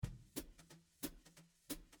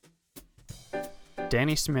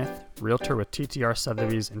Danny Smith, realtor with TTR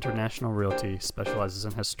Sotheby's International Realty, specializes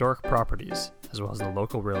in historic properties as well as the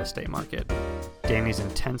local real estate market. Danny's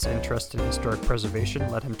intense interest in historic preservation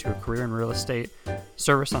led him to a career in real estate,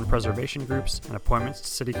 service on preservation groups, and appointments to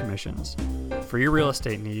city commissions. For your real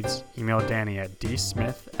estate needs, email Danny at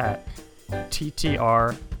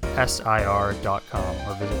dSmith@ttrsir.com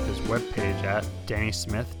or visit his webpage at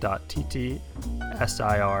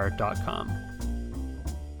dannysmith.ttsir.com.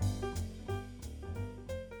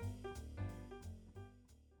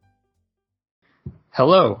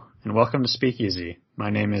 Hello, and welcome to Speakeasy. My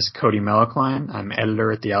name is Cody Melokline. I'm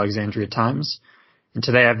editor at the Alexandria Times, and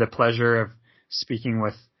today I have the pleasure of speaking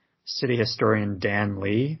with city historian Dan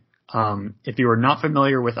Lee. If you are not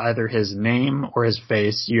familiar with either his name or his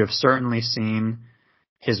face, you have certainly seen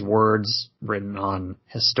his words written on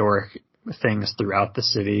historic things throughout the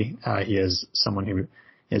city. He is someone who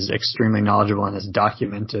is extremely knowledgeable and has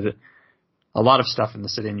documented a lot of stuff in the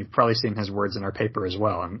city, and you've probably seen his words in our paper as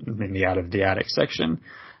well, in the Out of the Attic section.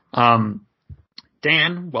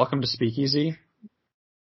 Dan, welcome to Speakeasy.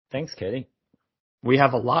 Thanks, Katie. We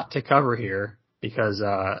have a lot to cover here because,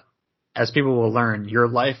 as people will learn, your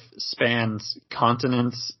life spans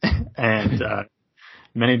continents and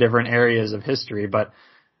many different areas of history. But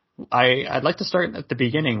I'd like to start at the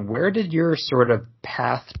beginning. Where did your sort of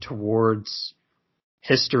path towards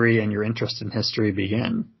history and your interest in history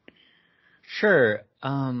begin? Sure.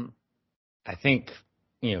 I think,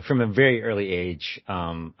 from a very early age,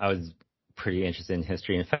 I was pretty interested in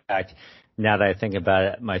history. In fact, now that I think about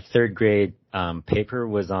it, my third grade paper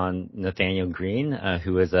was on Nathaniel Greene,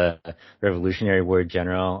 who was a Revolutionary War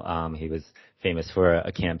general. He was famous for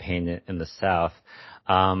a campaign in the South.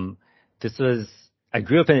 I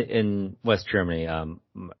grew up in West Germany.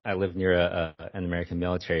 I lived near an American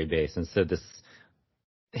military base, and so this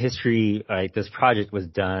history, this project was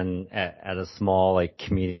done at a small,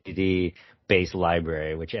 community-based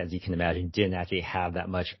library, which, as you can imagine, didn't actually have that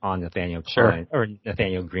much on Nathaniel Klein or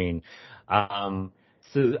Nathaniel Greene. So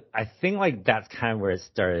I think that's kind of where it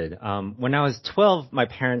started. When I was 12, my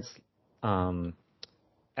parents, as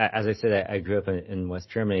I said, I grew up in West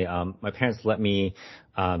Germany. My parents let me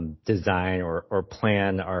design or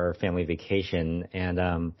plan our family vacation, and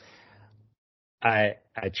I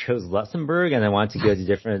chose Luxembourg, and I wanted to go to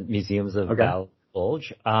different museums of Battle of the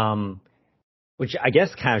Bulge, which I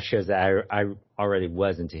guess kind of shows that I already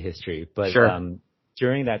was into history. But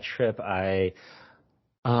during that trip, I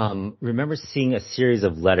remember seeing a series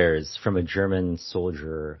of letters from a German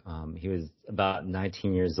soldier. He was about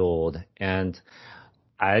 19 years old, and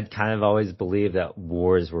I had kind of always believed that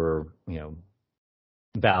wars were,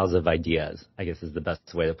 battles of ideas, I guess is the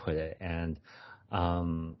best way to put it. And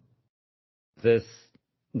the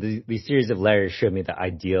series of letters showed me that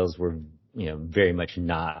ideals were, very much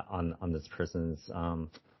not on this person's,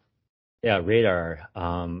 radar.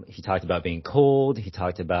 He talked about being cold. He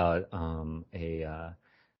talked about, a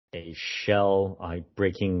shell,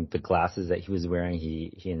 breaking the glasses that he was wearing.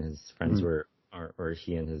 He and his friends were, or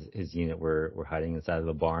he and his unit were hiding inside of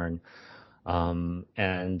a barn.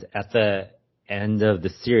 And at the end of the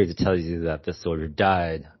series, it tells you that the soldier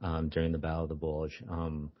died, during the Battle of the Bulge.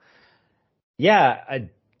 I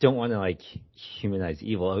don't want to humanize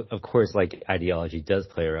evil. Of course, ideology does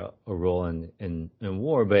play a role in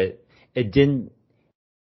war, but it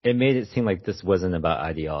made it seem like this wasn't about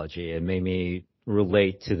ideology. It made me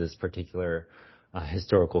relate to this particular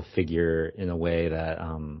historical figure in a way that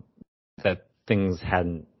that things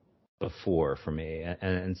hadn't before for me.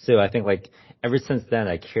 And so I think ever since then,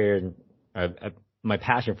 I cared. My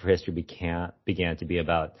passion for history began to be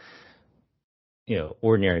about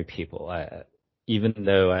ordinary people. Even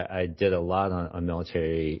though I did a lot on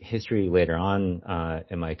military history later on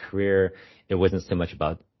in my career, it wasn't so much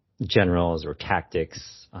about generals or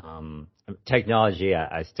tactics. Technology,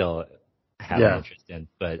 I still have an interest in,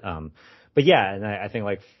 but and I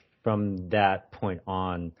think from that point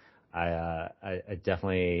on, I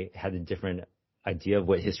definitely had a different idea of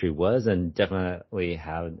what history was, and definitely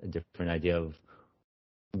had a different idea of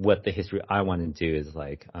what the history I wanted to do is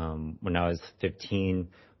like. When I was 15,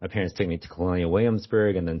 my parents took me to Colonial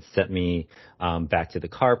Williamsburg and then sent me back to the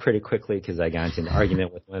car pretty quickly because I got into an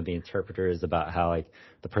argument with one of the interpreters about how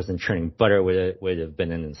the person churning butter would have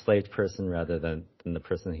been an enslaved person rather than the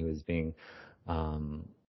person who was being, who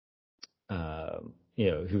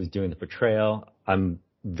was doing the portrayal. I'm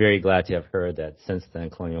very glad to have heard that since then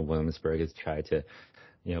Colonial Williamsburg has tried to,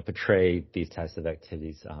 portray these types of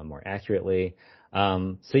activities more accurately.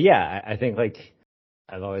 I think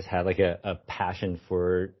I've always had a passion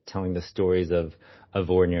for telling the stories of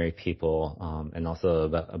ordinary people, and also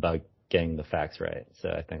about getting the facts right. So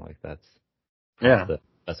I think that's that's Yeah, the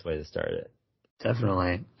best way to start it.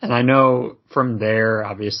 definitely. And I know from there,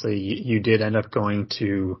 obviously, you did end up going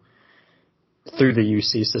through the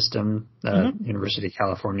UC system, the Mm-hmm. University of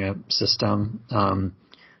California system.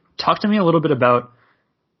 Talk to me a little bit about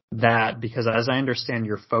that, because as I understand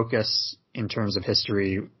your focus in terms of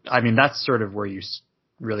history, I mean, that's sort of where you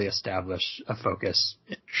really establish a focus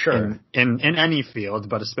Sure. in any field,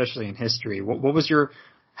 but especially in history. What was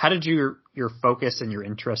how did your focus and your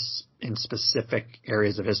interests in specific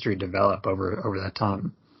areas of history develop over that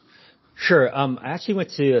time? Sure. I actually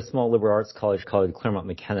went to a small liberal arts college called Claremont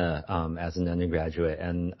McKenna as an undergraduate,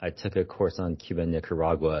 and I took a course on Cuba and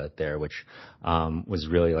Nicaragua there, which was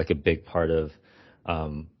really like a big part of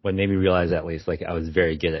what made me realize, at least, like I was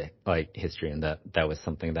very good at like history, and that was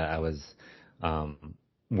something that I was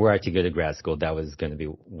were I to go to grad school, that was going to be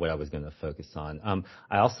what I was going to focus on.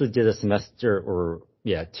 I also did a semester, or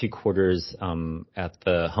yeah, 2 quarters at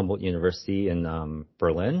the Humboldt University in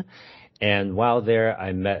Berlin. And while there,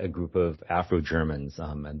 I met a group of Afro-Germans,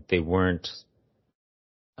 and they weren't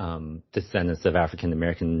descendants of African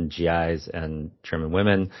American GIs and German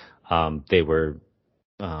women. They were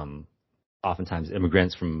oftentimes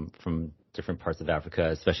immigrants from different parts of Africa,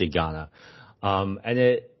 especially Ghana. And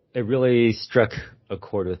it really struck a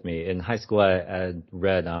chord with me. In high school, I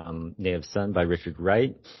read Native Son by Richard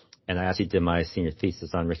Wright, and I actually did my senior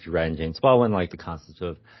thesis on Richard Wright and James Baldwin, like the concept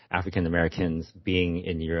of African Americans being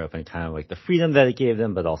in Europe and kind of like the freedom that it gave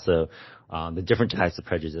them, but also the different types of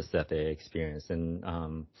prejudice that they experienced.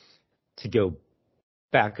 And to go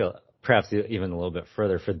back perhaps even a little bit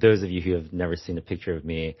further, for those of you who have never seen a picture of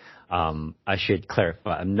me, I should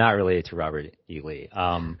clarify, I'm not related to Robert E. Lee.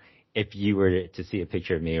 If you were to see a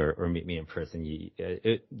picture of me or meet me in person,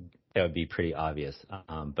 that would be pretty obvious.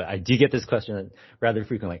 But I do get this question rather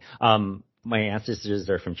frequently. My ancestors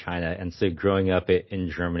are from China, and so growing up in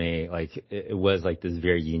Germany, like it was like this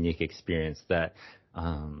very unique experience that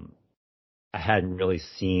I hadn't really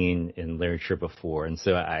seen in literature before. And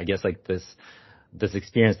so I guess like this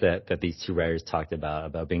experience that these two writers talked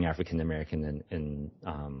about being African American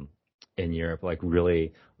in Europe, like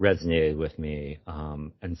really resonated with me.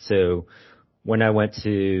 And so when I went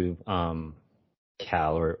to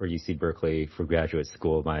Cal or UC Berkeley for graduate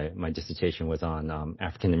school, my dissertation was on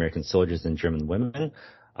African American soldiers and German women.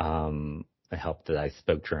 It helped that I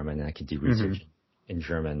spoke German and I could do research in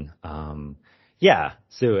German. So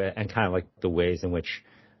and kind of like the ways in which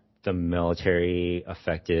the military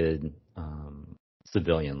affected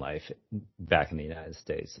civilian life back in the United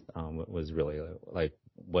States was really like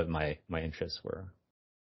what my interests were.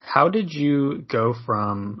 How did you go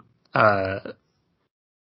from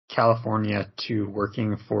California to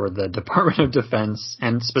working for the Department of Defense?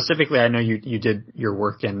 And specifically, I know you did your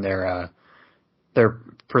work in their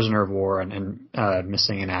prisoner of war and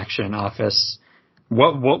missing in action office.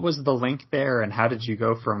 What was the link there, and how did you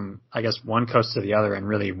go from, I guess, one coast to the other and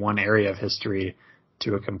really one area of history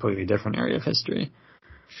to a completely different area of history?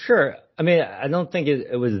 Sure. I mean, I don't think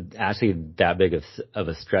it was actually that big of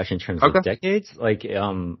a stretch in terms of decades. Like,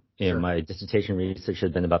 Sure. My dissertation research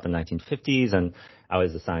had been about the 1950s, and I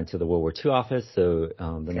was assigned to the World War II office, so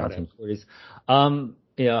the 1940s.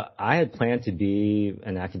 I had planned to be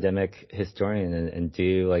an academic historian and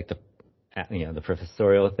do like the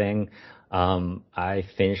professorial thing. I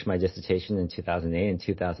finished my dissertation in 2008 and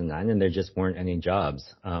 2009, and there just weren't any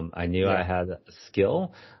jobs. I knew I had a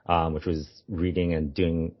skill, which was reading and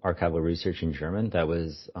doing archival research in German. That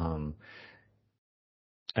was,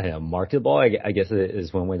 marketable, I guess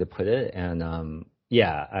is one way to put it. And,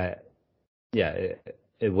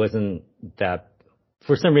 it wasn't that,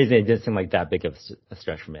 for some reason, it didn't seem like that big of a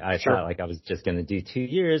stretch for me. I thought like I was just going to do 2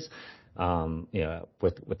 years,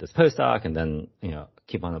 with this postdoc, and then,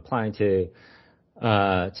 keep on applying to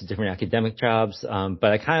different academic jobs.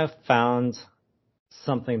 But I kind of found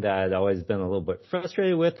something that I'd always been a little bit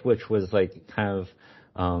frustrated with, which was like kind of,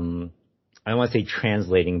 I don't want to say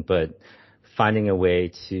translating, but finding a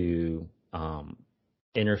way to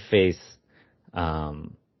interface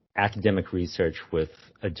academic research with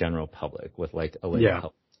a general public, with like a lay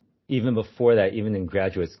public. Even before that, even in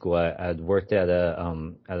graduate school, I'd worked at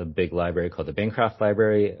a big library called the Bancroft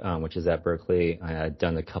Library, which is at Berkeley. I had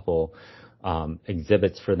done a couple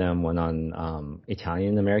exhibits for them, one on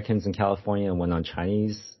Italian Americans in California and one on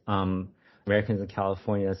Chinese Americans in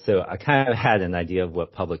California. So I kind of had an idea of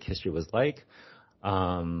what public history was like.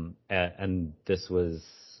 And this was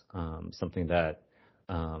something that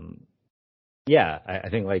I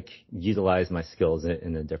think like utilize my skills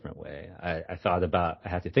in a different way. I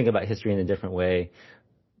had to think about history in a different way.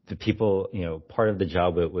 The people, part of the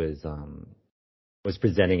job, it was was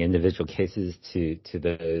presenting individual cases to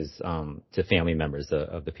those to family members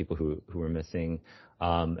of the people who were missing,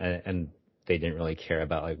 and they didn't really care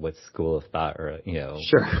about like what school of thought or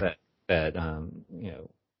Sure. that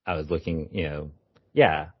I was looking it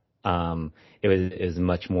was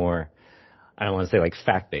much more, I don't want to say like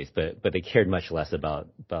fact based, but they cared much less about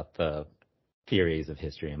the theories of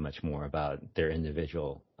history and much more about their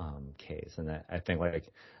individual case, and I think like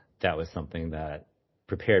that was something that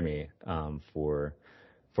prepared me for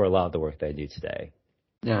a lot of the work that I do today.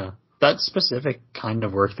 Yeah. That specific kind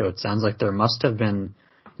of work, though, it sounds like there must have been,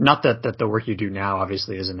 not that the work you do now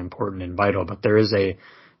obviously isn't important and vital, but there is a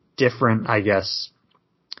different, I guess,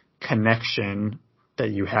 connection that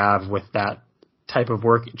you have with that type of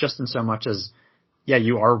work, just in so much as,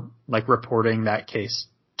 you are like reporting that case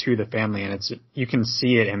to the family, and you can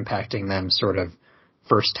see it impacting them sort of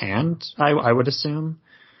firsthand, I would assume.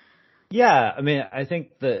 Yeah, I mean, I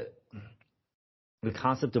think the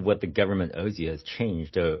concept of what the government owes you has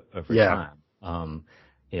changed over time.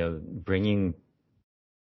 Bringing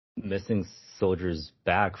missing soldiers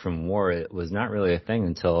back from war, it was not really a thing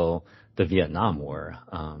until the Vietnam War.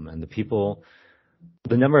 And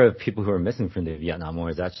the number of people who are missing from the Vietnam War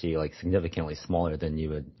is actually like significantly smaller than you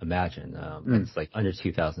would imagine. It's like under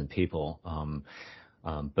 2,000 people.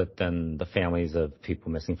 But then the families of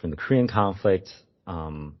people missing from the Korean conflict,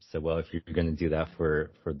 said, well, if you're going to do that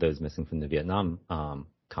for those missing from the Vietnam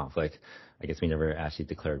conflict, I guess we never actually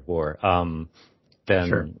declared war. Then,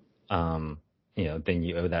 sure. Then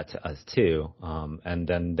you owe that to us too. And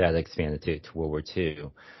then that expanded to World War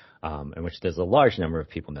II, in which there's a large number of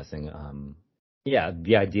people missing.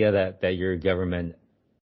 The idea that your government,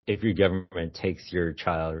 if your government takes your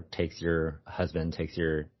child, takes your husband, takes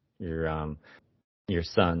your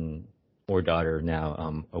son or daughter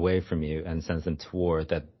now away from you and sends them to war,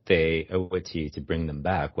 that they owe it to you to bring them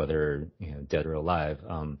back, whether dead or alive,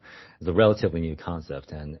 is a relatively new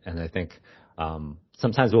concept. And I think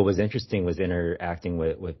sometimes what was interesting was interacting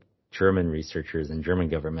with German researchers and German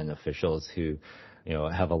government officials who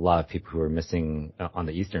have a lot of people who are missing on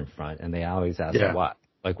the Eastern Front, and they always ask why.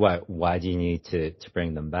 Like why do you need to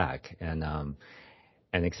bring them back?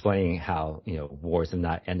 And explaining how, wars have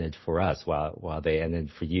not ended for us while they ended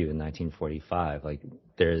for you in 1945. Like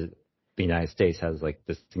the United States has like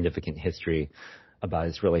this significant history about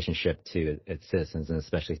its relationship to its citizens and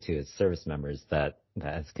especially to its service members that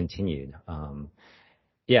has continued.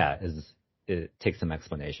 It takes some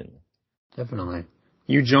explanation. Definitely.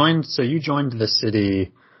 You joined the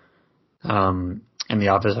city, in the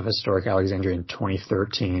Office of Historic Alexandria in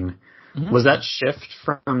 2013. Mm-hmm. Was that shift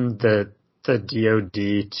from the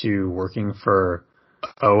DoD to working for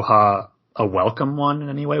OHA a welcome one in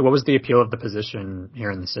any way? What was the appeal of the position here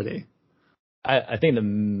in the city? I think the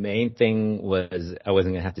main thing was I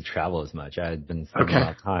wasn't going to have to travel as much. I had been spending a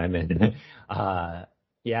lot of time in,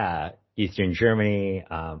 Eastern Germany,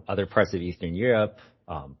 other parts of Eastern Europe,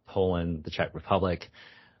 Poland, the Czech Republic,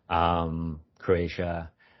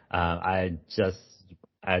 Croatia. I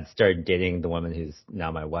had started dating the woman who's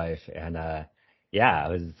now my wife, and I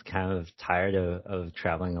was kind of tired of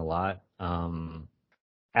traveling a lot.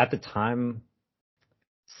 At the time,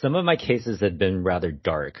 some of my cases had been rather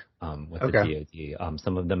dark with the DoD.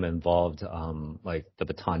 Some of them involved like the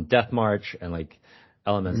Bataan Death March and like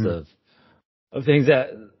elements of things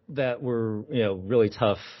that were really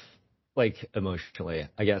tough, like emotionally,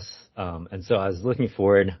 I guess. And so I was looking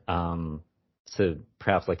forward to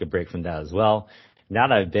perhaps like a break from that as well. Now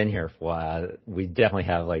that I've been here for a while, we definitely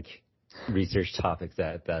have like research topics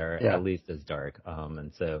that are at least as dark.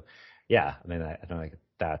 And so, I mean, I don't think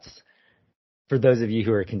that's, for those of you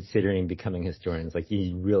who are considering becoming historians, like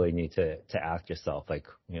you really need to ask yourself, like,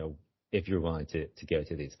 if you're willing to go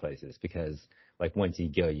to these places, because like once you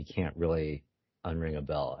go, you can't really unring a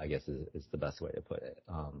bell, I guess is the best way to put it.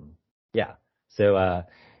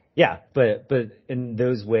 But in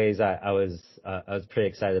those ways, I was pretty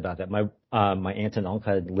excited about that. My aunt and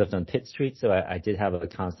uncle had lived on Pitt Street, so I did have a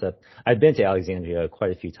concept. I'd been to Alexandria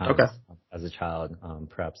quite a few times as a child,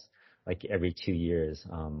 perhaps like every 2 years.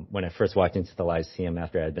 When I first walked into the Lyceum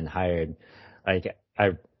after I had been hired, like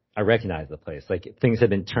I recognized the place. Like things had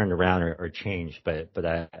been turned around or changed, but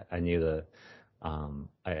I knew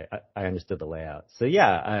I understood the layout. So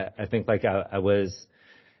I think like I was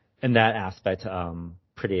in that aspect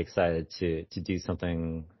pretty excited to do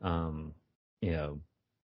something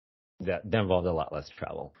that involved a lot less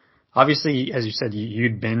travel. Obviously, as you said,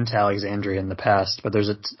 you'd been to Alexandria in the past, but there's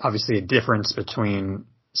obviously a difference between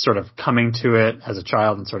sort of coming to it as a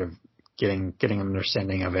child and sort of getting an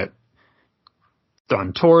understanding of it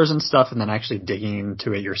on tours and stuff, and then actually digging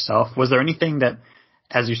into it yourself. Was there anything that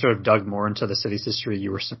as you sort of dug more into the city's history,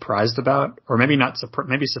 you were surprised about, or maybe not,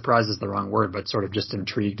 maybe surprised is the wrong word, but sort of just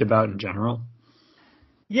intrigued about in general?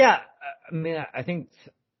 Yeah, I mean, I think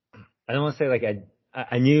I don't want to say like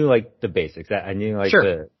I knew like the basics. I knew like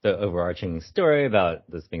Sure. the overarching story about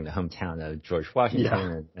this being the hometown of George Yeah.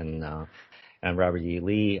 Washington and Robert E.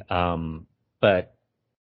 Lee. But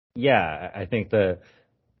yeah, I think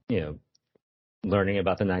you know learning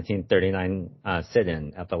about the 1939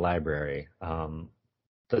 sit-in at the library,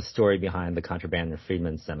 the story behind the Contraband and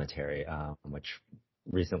Freedmen Cemetery, which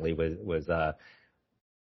recently was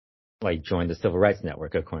like joined the Civil Rights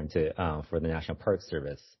Network according to for the National Park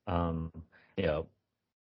Service. You know,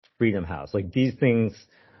 Freedom House, like these things,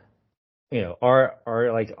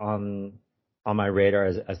 are like on my radar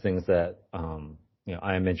as things that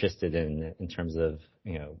I am interested in terms of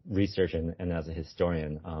research and as a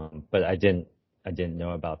historian. But I didn't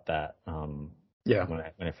know about that Yeah. when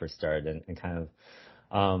I first started and kind of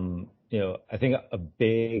I think a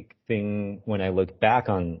big thing when I look back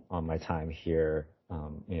on my time here,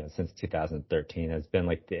 since 2013 has been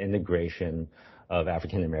like the integration of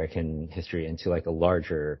African American history into like a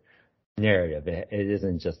larger narrative. It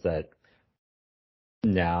isn't just that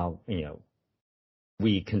now,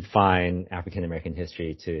 we confine African American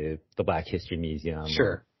history to the Black History Museum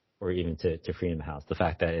Sure. or even to Freedom House. The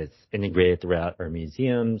fact that it's integrated throughout our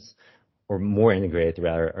museums or more integrated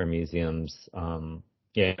throughout our museums,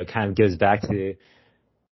 it kind of goes back to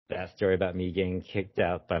that story about me getting kicked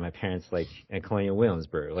out by my parents, like at Colonial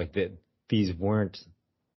Williamsburg. Like these weren't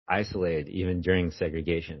isolated even during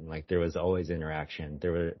segregation. Like there was always interaction.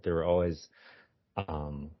 There were always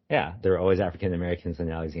there were always African Americans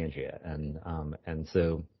in Alexandria, and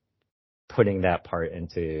so putting that part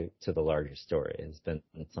into the larger story has been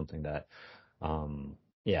something that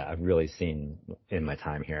I've really seen in my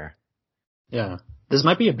time here. Yeah. This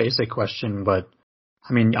might be a basic question, but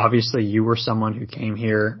I mean, obviously you were someone who came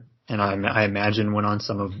here, and I imagine went on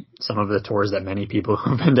some of the tours that many people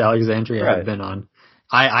who've been to Alexandria Right. have been on.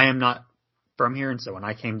 I am not from here, and so when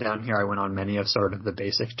I came down here, I went on many of sort of the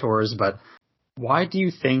basic tours, but why do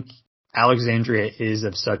you think Alexandria is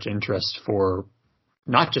of such interest for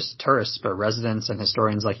not just tourists, but residents and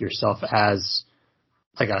historians like yourself as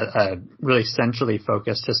like a really centrally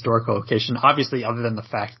focused historical location? Obviously, other than the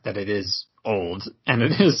fact that it is old and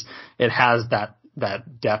it has that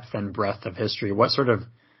depth and breadth of history, what sort of,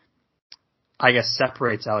 I guess,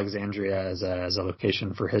 separates Alexandria as a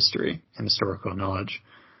location for history and historical knowledge?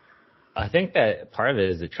 I think that part of it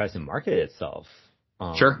is it tries to market itself.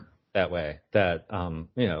 Sure. That way. That I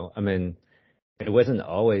mean, it wasn't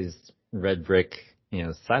always red brick,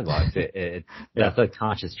 sidewalks. That's a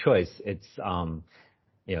conscious choice. It's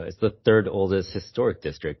it's the third oldest historic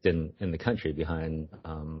district in the country behind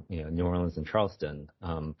New Orleans and Charleston.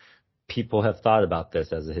 People have thought about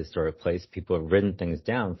this as a historic place. People have written things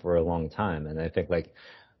down for a long time, and I think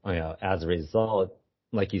as a result,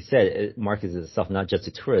 like you said, it markets itself not just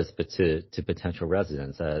to tourists but to potential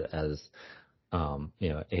residents as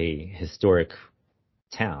a historic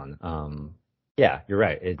town. You're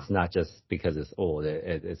right. It's not just because it's old.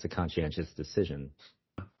 It's a conscientious decision.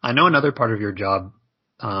 I know another part of your job,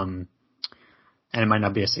 and it might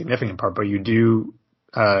not be a significant part, but you do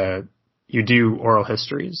oral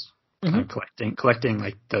histories, kind of collecting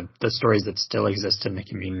like the stories that still exist in the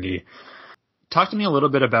community. Talk to me a little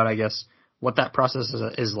bit about, I guess, what that process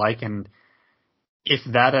is like, and if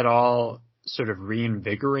that at all sort of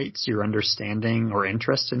reinvigorates your understanding or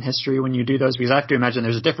interest in history when you do those? Because I have to imagine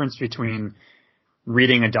there's a difference between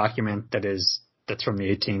reading a document that's from the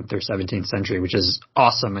 18th or 17th century, which is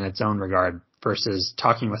awesome in its own regard, versus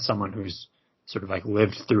talking with someone who's sort of like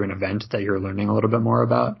lived through an event that you're learning a little bit more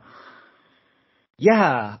about.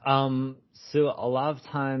 Yeah. So a lot of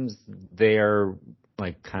times they're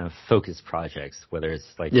like kind of focused projects, whether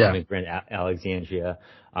it's like Immigrant Alexandria.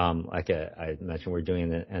 I mentioned we're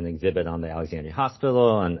doing an exhibit on the Alexandria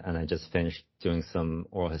Hospital, and I just finished doing some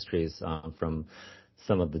oral histories from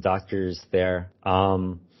some of the doctors there.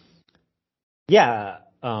 Perhaps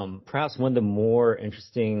one of the more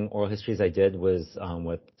interesting oral histories I did was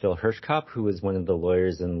with Phil Hirschkopf, who was one of the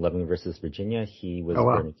lawyers in Loving versus Virginia. He was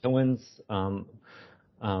Bernie Cohen's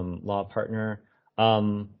law partner. I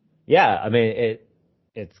mean,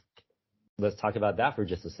 it's let's talk about that for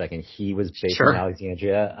just a second. He was based in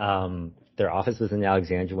Alexandria. Their office was in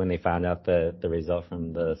Alexandria when they found out the result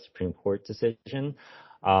from the Supreme Court decision.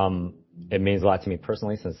 It means a lot to me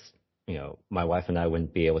personally, since my wife and I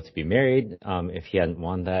wouldn't be able to be married if he hadn't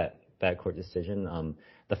won that court decision.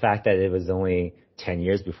 The fact that it was only 10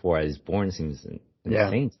 years before I was born seems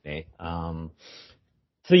insane to me. I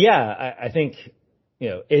think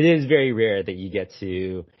it is very rare that you get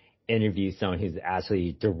to interview someone who's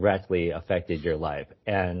actually directly affected your life.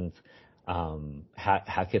 And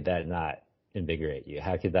how could that not invigorate you?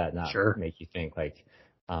 How could that not Sure. make you think like,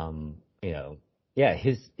 yeah,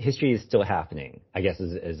 his history is still happening, I guess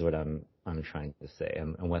is what I'm trying to say.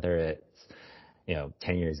 And whether it's,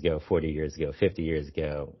 10 years ago, 40 years ago, 50 years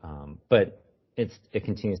ago, but it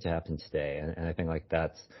continues to happen today. And I think like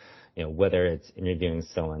that's, whether it's interviewing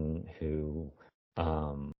someone who,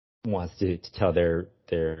 wants to tell their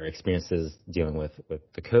experiences dealing with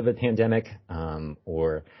the COVID pandemic,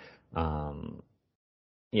 or,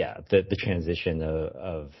 the transition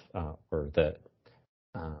of or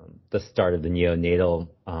the start of the neonatal,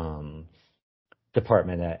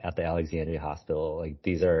 department at the Alexandria Hospital. Like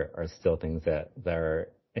these are still things that are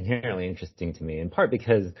inherently interesting to me, in part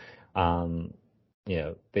because,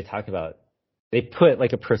 they put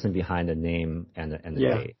like a person behind a name and the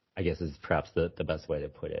date, I guess is perhaps the best way to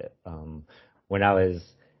put it. When I was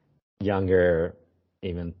younger,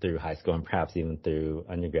 even through high school and perhaps even through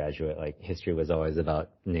undergraduate, like history was always about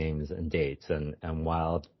names and dates. And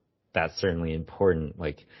while that's certainly important,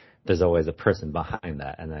 like there's always a person behind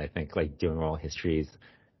that. And I think like doing oral histories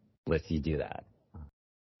lets you do that.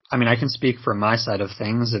 I mean, I can speak from my side of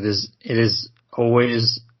things. It's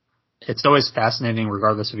always fascinating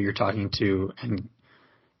regardless of who you're talking to. And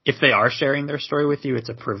if they are sharing their story with you, it's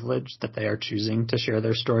a privilege that they are choosing to share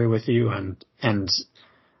their story with you. And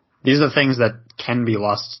these are things that can be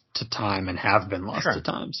lost to time and have been lost to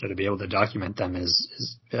time. So to be able to document them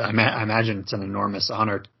I imagine it's an enormous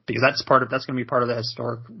honor, because that's going to be part of the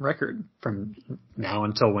historic record from now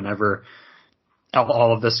until whenever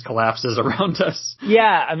all of this collapses around us. Yeah.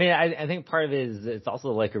 I mean, I think part of it is it's also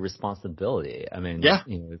like a responsibility. I mean,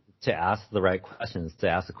 to ask the right questions, to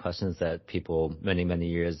ask the questions that people many, many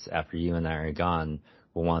years after you and I are gone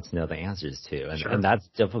will want to know the answers to. And that's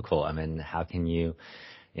difficult. I mean, how can you,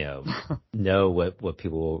 know what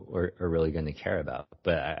people are really going to care about?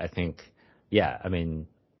 But I think, I mean,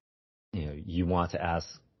 you want to ask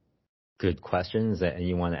good questions and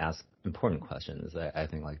you want to ask important questions. I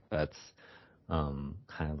think like that's,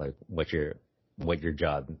 kind of like what your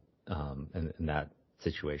job, in that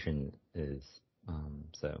situation is.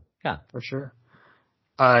 So yeah. For sure.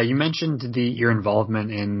 You mentioned your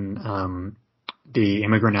involvement in, the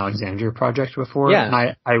Immigrant Alexandria Project before.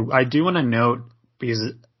 Yeah. And I do want to note,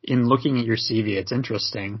 because in looking at your CV, it's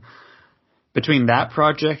interesting. Between that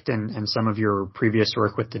project and some of your previous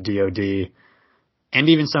work with the DoD, and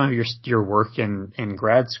even some of your work in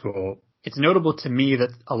grad school, it's notable to me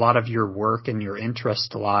that a lot of your work and your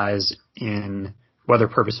interest lies in, whether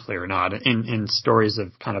purposefully or not, in stories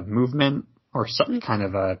of kind of movement or some kind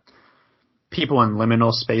of people in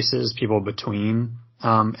liminal spaces, people between.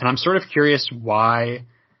 And I'm sort of curious why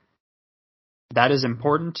that is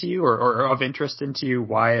important to you, or of interest to you,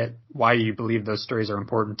 why you believe those stories are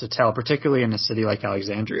important to tell, particularly in a city like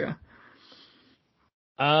Alexandria.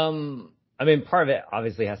 I mean, part of it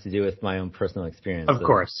obviously has to do with my own personal experience. Of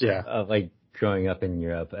course, yeah. Of like growing up in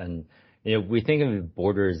Europe, and we think of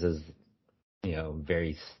borders as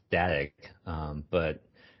very static, but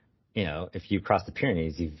if you cross the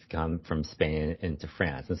Pyrenees, you've come from Spain into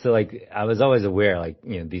France, and so like I was always aware like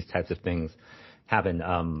these types of things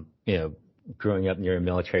happen. Growing up near a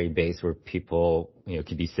military base where people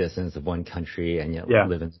could be citizens of one country and yet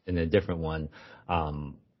live in a different one,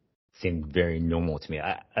 seemed very normal to me.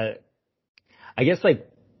 I guess like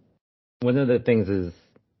one of the things is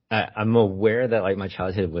I'm aware that like my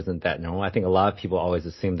childhood wasn't that normal. I think a lot of people always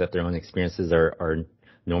assume that their own experiences are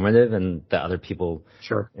normative and that other people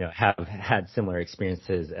have had similar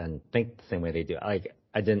experiences and think the same way they do. Like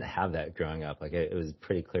I didn't have that growing up. Like it was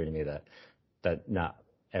pretty clear to me that not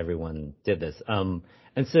everyone did this. And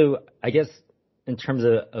so I guess in terms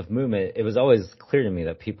of movement, it was always clear to me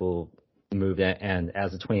that people moved, and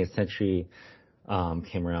as the 20th century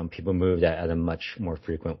came around, people moved at a much more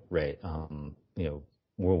frequent rate. World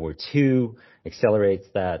War II accelerates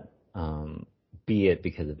that, be it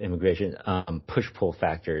because of immigration, push-pull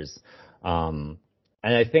factors. And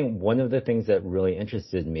I think one of the things that really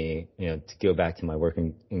interested me, to go back to my work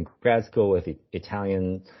in grad school with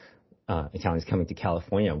Italians coming to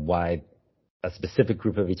California, why a specific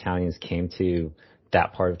group of Italians came to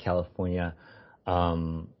that part of California.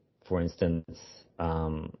 For instance,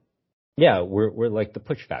 we're like the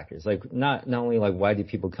push factors. Like not only like why do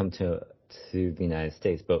people come to the United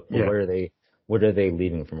States, but what are they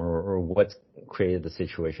leaving from, or what's created the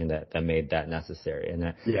situation that made that necessary?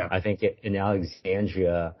 And I think in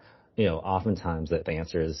Alexandria, oftentimes that the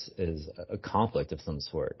answer is a conflict of some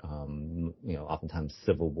sort. Oftentimes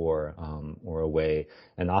civil war, or a way,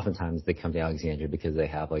 and oftentimes they come to Alexandria because they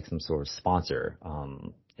have like some sort of sponsor,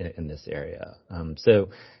 in this area. So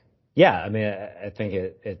yeah, I mean, I think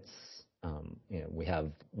it's, we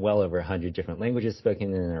have well over 100 different languages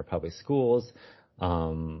spoken in our public schools.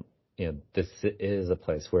 This is a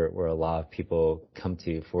place where a lot of people come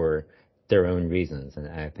to for their own reasons. And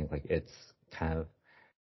I think like it's kind of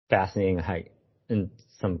fascinating how, in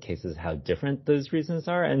some cases, how different those reasons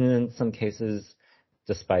are. And in some cases,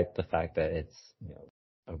 despite the fact that it's,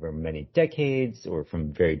 over many decades or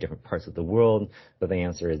from very different parts of the world, but the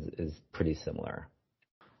answer is pretty similar.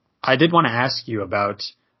 I did want to ask you about,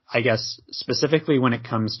 I guess, specifically when it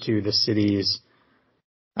comes to the city's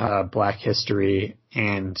Black history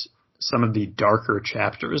and some of the darker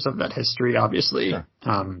chapters of that history, obviously. Sure.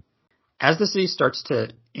 As the city starts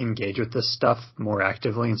to engage with this stuff more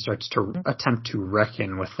actively and starts to attempt to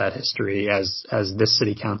reckon with that history, as this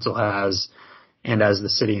city council has, and as the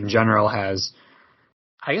city in general has,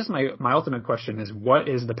 I guess my ultimate question is, what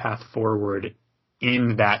is the path forward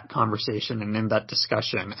in that conversation and in that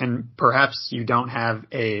discussion? And perhaps you don't have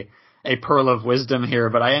a pearl of wisdom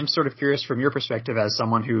here, but I am sort of curious from your perspective as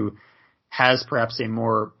someone who has perhaps a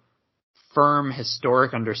more firm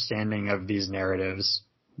historic understanding of these narratives.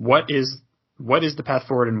 What is the path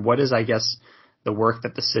forward, and what is, I guess, the work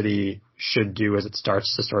that the city should do as it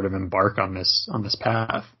starts to sort of embark on this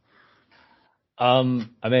path? I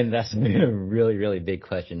mean, that's a really, really big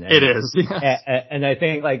question. It is. Yes. And I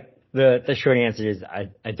think like the short answer is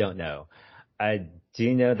I don't know. I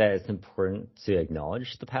do know that it's important to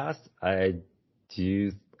acknowledge the past. I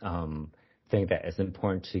do think that it's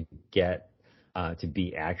important to get to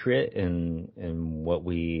be accurate in what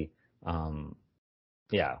we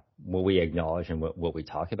what we acknowledge and what we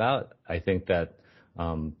talk about. I think that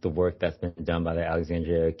the work that's been done by the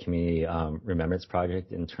Alexandria Community Remembrance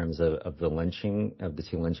Project in terms of the lynching, of the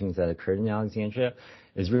two lynchings that occurred in Alexandria,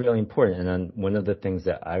 is really important. And then one of the things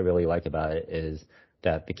that I really like about it is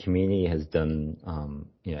that the community has done,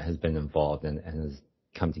 has been involved and has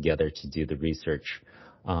come together to do the research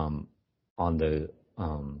on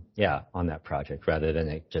that project, rather than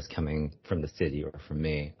it just coming from the city or from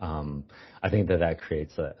me. I think that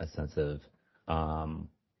creates a sense of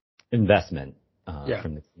investment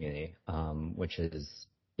from the community, which is,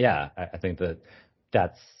 I think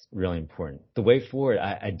that's really important. The way forward,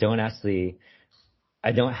 I don't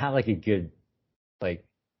have like a good like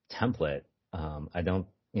template. I don't,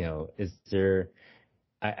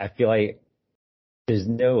 I feel like there's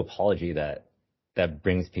no apology that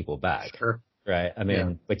brings people back. Sure. Right. I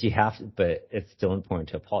mean, but it's still important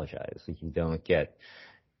to apologize. Like you don't get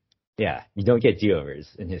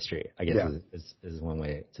do-overs in history, I guess is one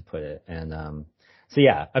way to put it. And, I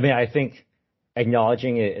mean, I think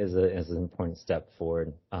acknowledging it is an important step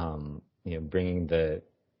forward. Bringing the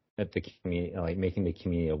community, like making the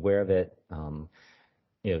community aware of it.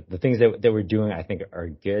 The things that we're doing, I think, are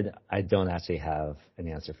good. I don't actually have an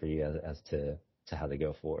answer for you as to how they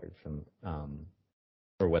go forward from,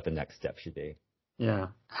 or what the next step should be. Yeah.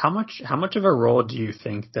 How much of a role do you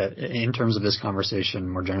think that, in terms of this conversation,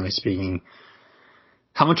 more generally speaking,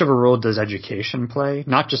 how much of a role does education play?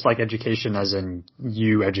 Not just like education as in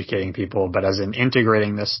you educating people, but as in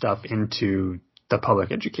integrating this stuff into the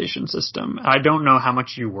public education system. I don't know how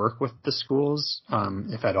much you work with the schools,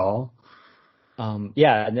 if at all. I'm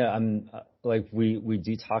like we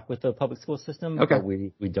do talk with the public school system, okay, but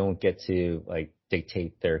we don't get to like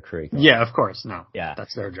dictate their curriculum. Yeah, of course, no. Yeah,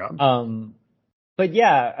 that's their job. But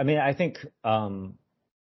yeah, I mean, I think I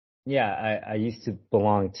used to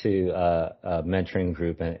belong to a mentoring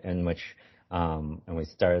group in which and we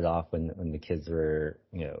started off when the kids were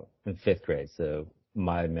in fifth grade, so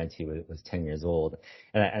my mentee was 10 years old,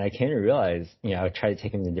 and I came to realize I would try to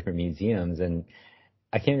take him to different museums, and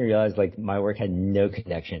I came to realize like my work had no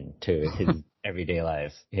connection to his everyday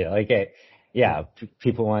life.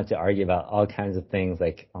 People wanted to argue about all kinds of things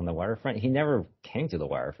like on the waterfront. He never came to the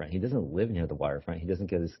waterfront. He doesn't live near the waterfront. He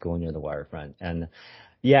doesn't go to school near the waterfront. And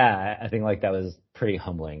I think like that was pretty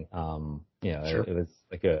humbling. Sure. It was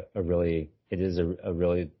like it has been a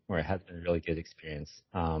really good experience.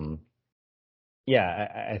 I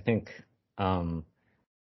think trying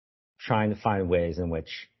to find ways in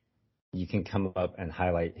which you can come up and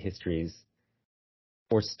highlight histories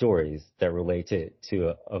or stories that relate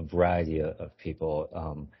to a variety of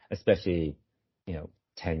people, especially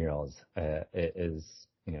 10-year-olds, is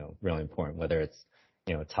really important. Whether it's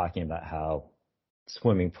talking about how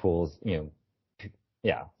swimming pools,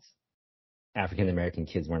 African American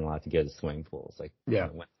kids weren't allowed to go to swimming pools, like Yeah.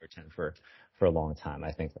 when they were 10 for a long time.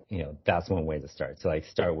 I think, that's one way to start. So like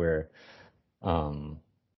start where, um,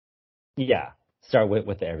 yeah, start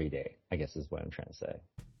with the everyday, I guess is what I'm trying to say.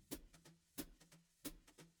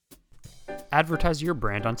 Advertise your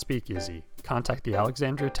brand on Speakeasy. Contact the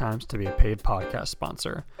Alexandria Times to be a paid podcast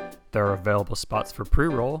sponsor. There are available spots for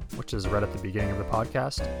pre-roll, which is read at the beginning of the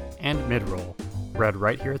podcast, and mid-roll, read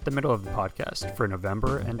right here at the middle of the podcast for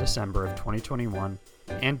November and December of 2021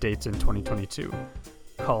 and dates in 2022.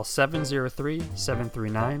 Call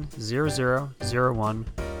 703-739-0001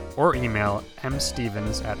 or email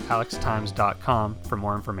mstevens@alextimes.com for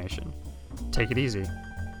more information. Take it easy.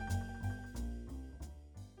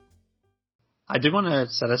 I did want to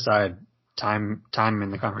set aside time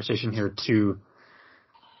in the conversation here to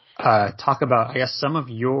talk about, I guess, some of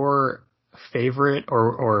your favorite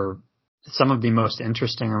or some of the most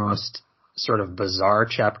interesting or most sort of bizarre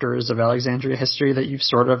chapters of Alexandria history that you've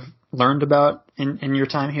sort of learned about in your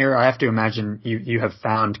time here. I have to imagine you have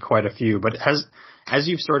found quite a few, but as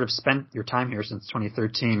you've sort of spent your time here since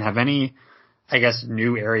 2013, have any, I guess,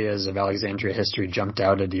 new areas of Alexandria history jumped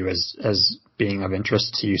out at you as being of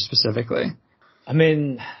interest to you specifically? I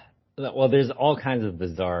mean, well, there's all kinds of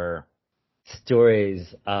bizarre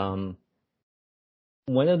stories. One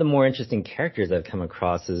of the more interesting characters I've come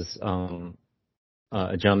across is a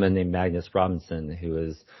gentleman named Magnus Robinson, who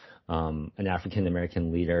is an African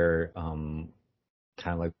American leader, kind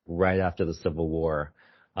of like right after the Civil War.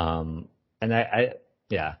 And I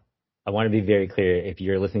want to be very clear. If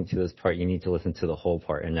you're listening to this part, you need to listen to the whole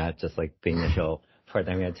part and not just like the initial part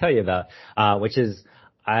that I'm going to tell you about, which is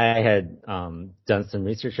I had done some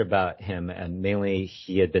research about him, and mainly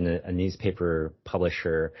he had been a newspaper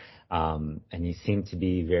publisher, and he seemed to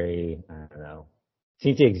be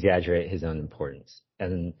seemed to exaggerate his own importance.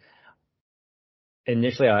 And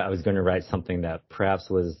initially I was going to write something that perhaps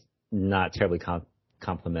was not terribly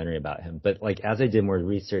complimentary about him. But like as I did more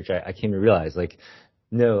research, I came to realize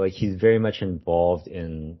no, he's very much involved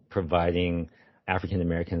in providing African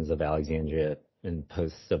Americans of Alexandria in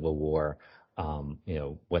post-Civil War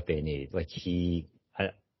what they need. Like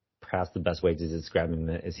perhaps the best way to describe him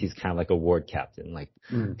is he's kind of like a ward captain. Like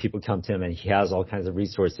people come to him and he has all kinds of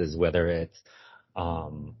resources, whether it's,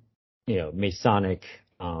 Masonic,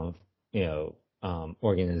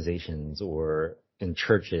 organizations or in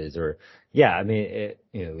churches or, I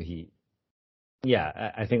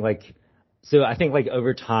think like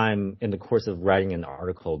over time in the course of writing an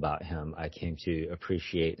article about him, I came to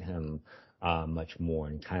appreciate him much more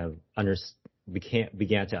and kind of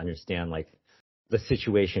began to understand like the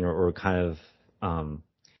situation or kind of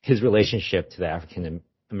his relationship to the African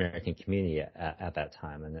American community at that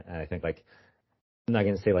time. And I think like I'm not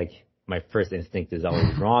going to say like my first instinct is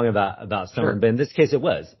always wrong about someone, but in this case it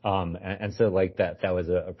was. And so like that was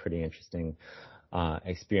a pretty interesting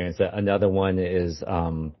experience. Another one is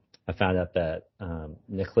I found out that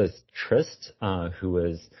Nicholas Trist, who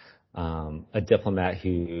was a diplomat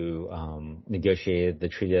who negotiated the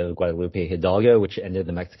Treaty of Guadalupe Hidalgo, which ended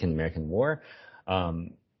the Mexican-American War.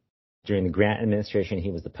 During the Grant administration,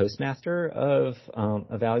 he was the postmaster of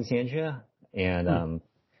Alexandria, and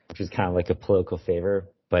which was kind of like a political favor.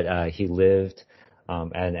 But he lived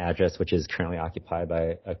at an address which is currently occupied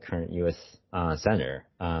by a current U.S. senator.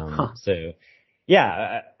 So,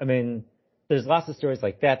 I mean, there's lots of stories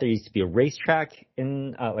like that. There used to be a racetrack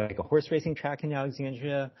like a horse racing track in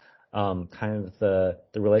Alexandria. Kind of the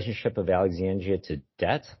relationship of Alexandria to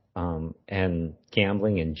debt, and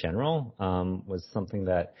gambling in general, was something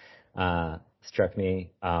that, struck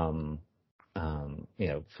me. For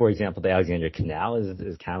example, the Alexandria Canal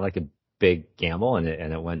is kind of like a big gamble and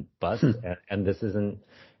it went bust. And this isn't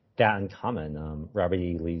that uncommon. Robert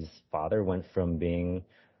E. Lee's father went from being,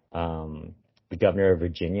 the governor of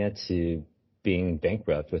Virginia to being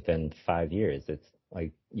bankrupt within 5 years. It's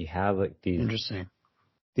like you have like these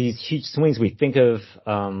huge swings. We think of,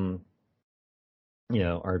 our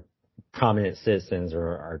prominent citizens or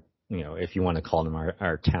our, if you want to call them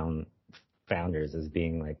our town founders as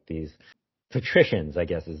being like these patricians, I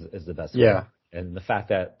guess is the best way. Yeah. And the fact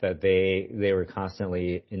that they were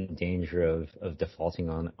constantly in danger of defaulting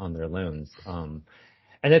on their loans. And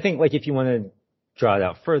I think like if you want to draw it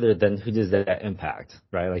out further, then who does that impact,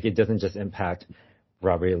 right? Like it doesn't just impact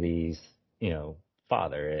Robert E. Lee's,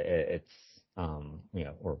 father. It's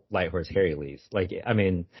or Light Horse Harry Lee's. Like, I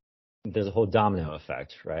mean, there's a whole domino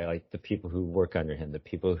effect, right? Like the people who work under him, the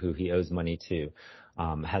people who he owes money to,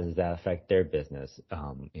 how does that affect their business?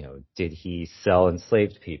 Did he sell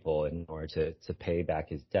enslaved people in order to pay back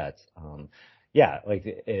his debts? Like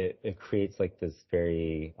it creates like this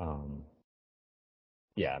very,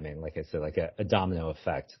 yeah, I mean, like I said, like a domino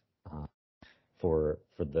effect for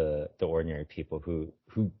the ordinary people who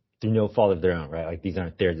through no fault of their own, right? Like these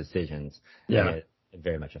aren't their decisions, and Yeah. yet it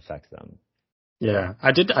very much affects them. Yeah.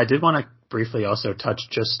 I did want to briefly also touch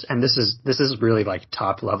just, and this is really like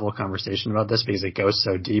top level conversation about this because it goes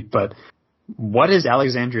so deep, but what is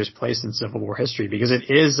Alexandria's place in Civil War history? Because it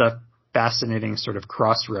is a fascinating sort of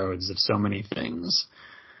crossroads of so many things.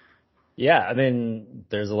 Yeah, I mean,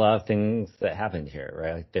 there's a lot of things that happened here,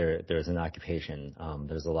 right? Like there's an occupation.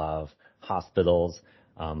 There's a lot of hospitals.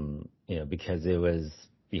 Because it was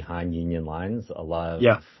behind Union lines, a lot of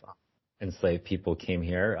Yeah. enslaved people came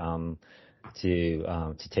here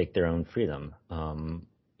to take their own freedom.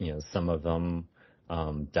 Some of them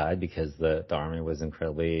died because the army was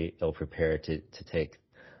incredibly ill prepared to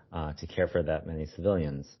care for that many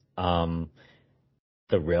civilians.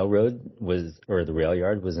 The the rail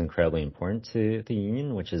yard was incredibly important to the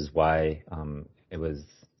Union, which is why it was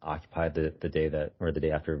occupied the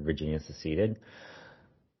day after Virginia seceded.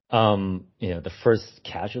 The first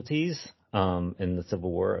casualties in the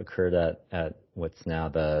Civil War occurred at what's now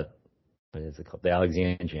what is it called? The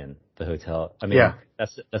Alexandrian, the hotel. I mean, Yeah.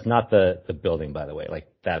 that's not the building, by the way.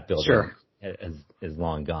 Like that building Sure. is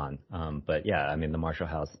long gone. But yeah, I mean, the Marshall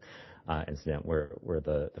House incident were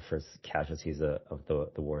the first casualties of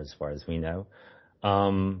the war, as far as we know.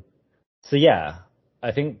 So yeah,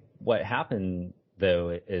 I think what happened though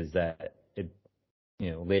is that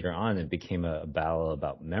later on it became a battle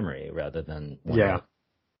about memory rather than one Yeah.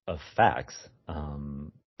 of facts,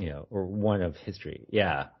 or one of history.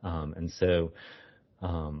 Yeah. And so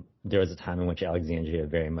there was a time in which Alexandria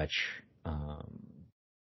very much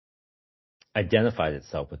identified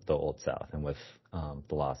itself with the Old South and with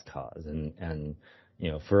the Lost Cause, and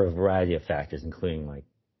for a variety of factors, including like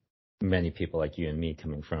many people like you and me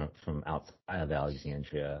coming from outside of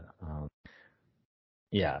Alexandria.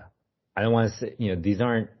 Yeah, I don't want to say these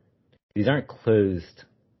aren't closed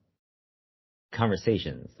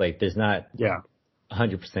conversations. Like there's not Yeah.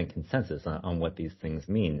 100% consensus on what these things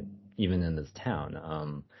mean, even in this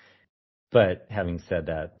town. But having said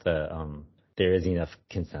that, there is enough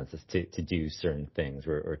consensus to do certain things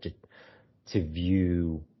or to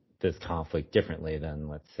view this conflict differently than,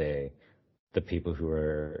 let's say, the people who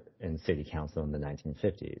were in city council in the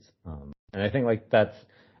 1950s. And I think like that's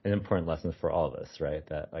an important lesson for all of us, right?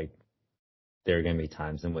 That like there are going to be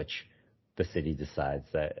times in which the city decides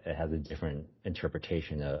that it has a different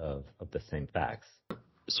interpretation of the same facts.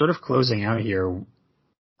 Sort of closing out here,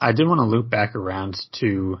 I did want to loop back around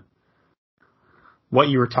to what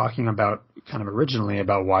you were talking about kind of originally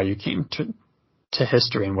about why you came to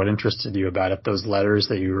history and what interested you about it, those letters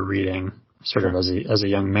that you were reading sort of as a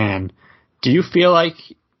young man. Do you feel like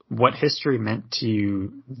what history meant to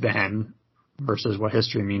you then versus what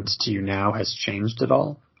history means to you now has changed at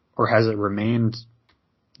all? Or has it remained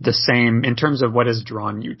the same in terms of what has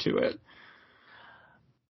drawn you to it?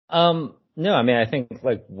 No, I mean, I think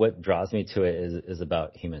like what draws me to it is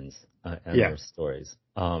about humans and their stories.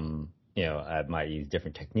 I might use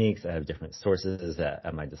different techniques. I have different sources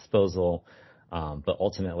at my disposal. But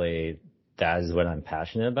ultimately that is what I'm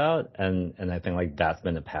passionate about. And I think like that's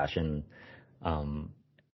been a passion,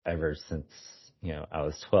 ever since, I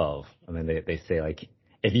was 12. I mean, they say like,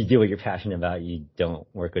 if you do what you're passionate about, you don't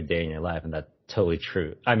work a day in your life. And that's totally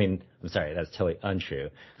true. I mean, I'm sorry, that's totally untrue.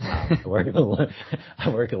 I work a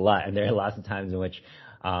lot, and there are lots of times in which,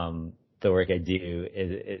 the work I do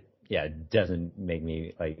doesn't make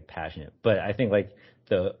me like passionate. But I think like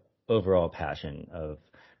the overall passion of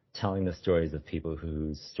telling the stories of people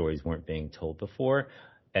whose stories weren't being told before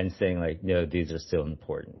and saying like, no, these are still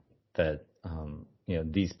important, that,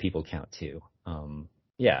 these people count too.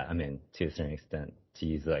 I mean, to a certain extent, to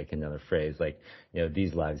use like another phrase, like,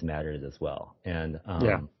 these lives mattered as well. And,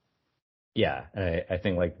 I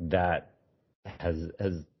think like that has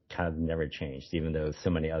kind of never changed, even though so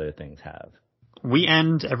many other things have. We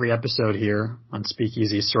end every episode here on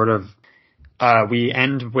Speakeasy sort of, we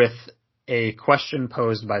end with a question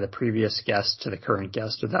posed by the previous guest to the current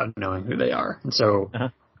guest without knowing who they are. And so,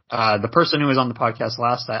 the person who was on the podcast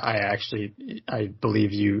last, I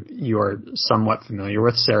believe you are somewhat familiar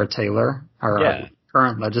with Sarah Taylor, our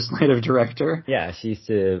current legislative director. Yeah, she used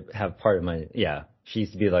to have she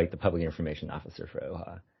used to be like the public information officer for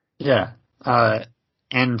OHA. Yeah.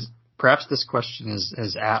 And perhaps this question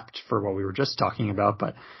is apt for what we were just talking about,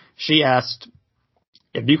 but she asked,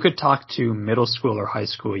 if you could talk to middle school or high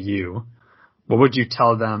school you, what would you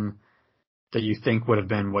tell them that you think would have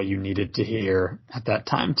been what you needed to hear at that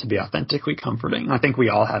time to be authentically comforting? I think we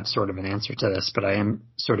all have sort of an answer to this, but I am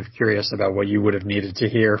sort of curious about what you would have needed to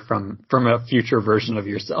hear from a future version of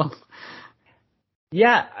yourself.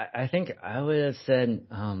 Yeah, I think I would have said,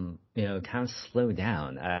 kind of slow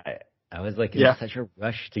down. I was like in such a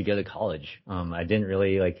rush to go to college. I didn't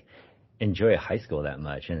really like enjoy high school that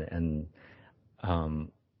much, and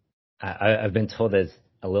I've been told that it's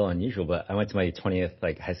a little unusual, but I went to my 20th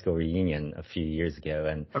like high school reunion a few years ago,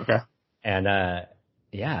 and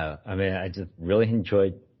yeah, I mean, I just really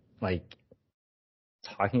enjoyed like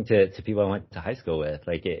talking to people I went to high school with.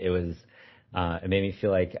 Like it was, it made me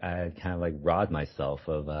feel like I kind of like robbed myself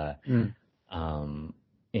of,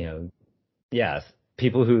 yes,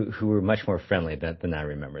 people who were much more friendly than I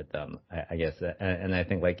remembered them, I guess. And I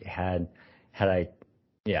think like had I,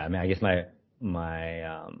 I mean, I guess my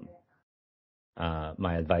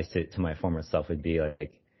advice to my former self would be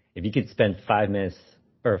like, if you could spend 5 minutes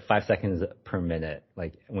or 5 seconds per minute,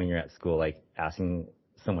 like when you're at school, like asking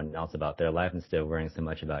someone else about their life instead of worrying so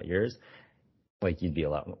much about yours, like you'd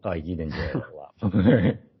enjoy it a lot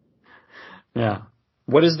more. Yeah.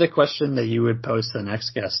 What is the question that you would pose to the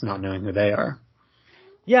next guest, not knowing who they are?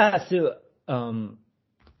 Yeah. So, kind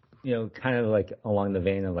of like along the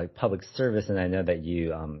vein of like public service. And I know that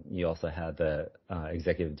you also have the,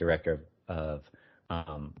 executive director of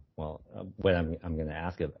what I'm going to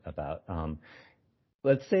ask about.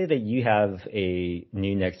 Let's say that you have a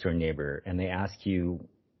new next door neighbor and they ask you,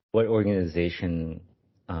 what organization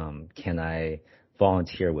can I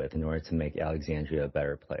volunteer with in order to make Alexandria a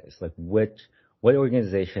better place? Like what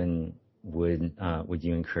organization would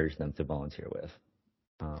you encourage them to volunteer with?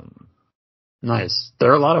 Nice.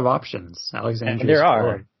 There are a lot of options. Alexandria. There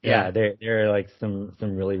are. Yeah, there are like some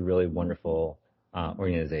really, really wonderful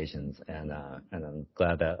organizations, and I'm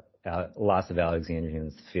glad that lots of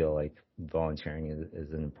Alexandrians feel like volunteering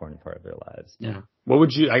is an important part of their lives. Yeah. What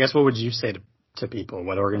would you say to people?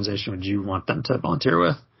 What organization would you want them to volunteer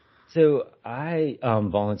with? So I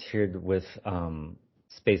volunteered with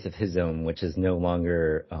Space of His Own, which is no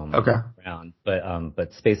longer around,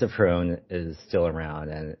 but Space of Her Own is still around,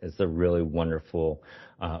 and it's a really wonderful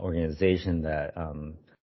organization that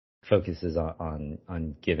focuses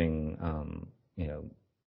on giving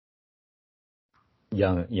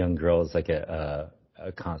young girls like a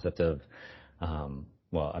concept of a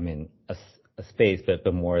space,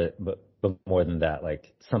 but more than that,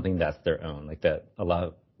 like something that's their own, like that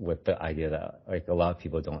with the idea that like a lot of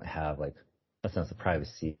people don't have like a sense of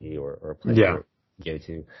privacy or a place to go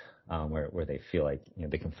to where they feel like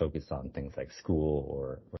they can focus on things like school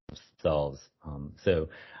or themselves. So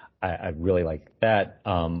I really like that.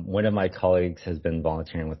 One of my colleagues has been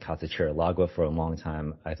volunteering with Casa Chiralagua for a long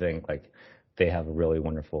time. I think like they have a really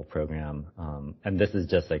wonderful program. And this is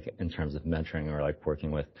just like in terms of mentoring or like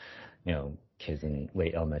working with, kids in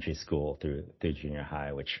late elementary school through junior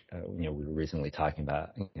high, which, we were recently talking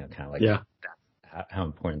about, kind of like how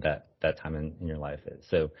important that time in your life is.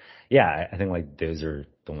 So yeah, I think like those are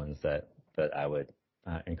the ones that I would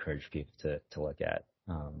encourage people to look at.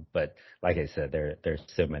 But like I said, there's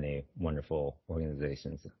so many wonderful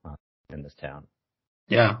organizations in this town.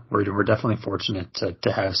 Yeah, we're definitely fortunate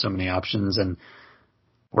to have so many options, and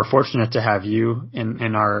we're fortunate to have you in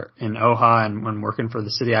OHA and when working for the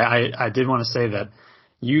city. I did want to say that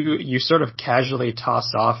you sort of casually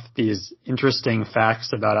toss off these interesting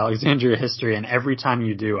facts about Alexandria history, and every time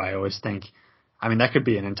you do, I always think, I mean, that could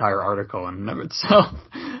be an entire article in and of itself.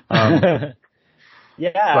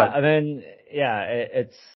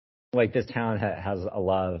 It's like this town has a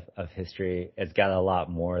lot of history. It's got a lot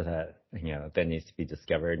more that needs to be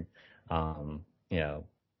discovered.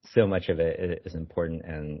 So much of it is important,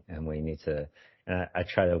 and we need to. And I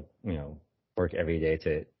try to work every day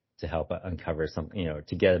to help uncover something,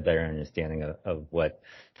 to get a better understanding of what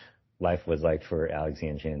life was like for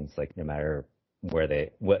Alexandrians, like no matter what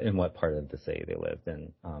part of the city they lived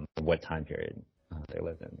in, what time period they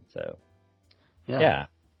lived in. So yeah.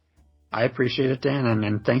 I appreciate it, Dan,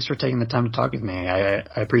 and thanks for taking the time to talk with me. I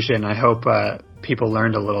appreciate it, and I hope people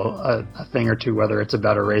learned a thing or two, whether it's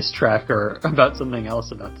about a racetrack or about something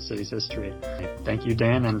else about the city's history. Thank you,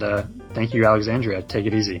 Dan, and thank you, Alexandria. Take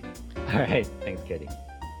it easy. All right. Thanks, Cody.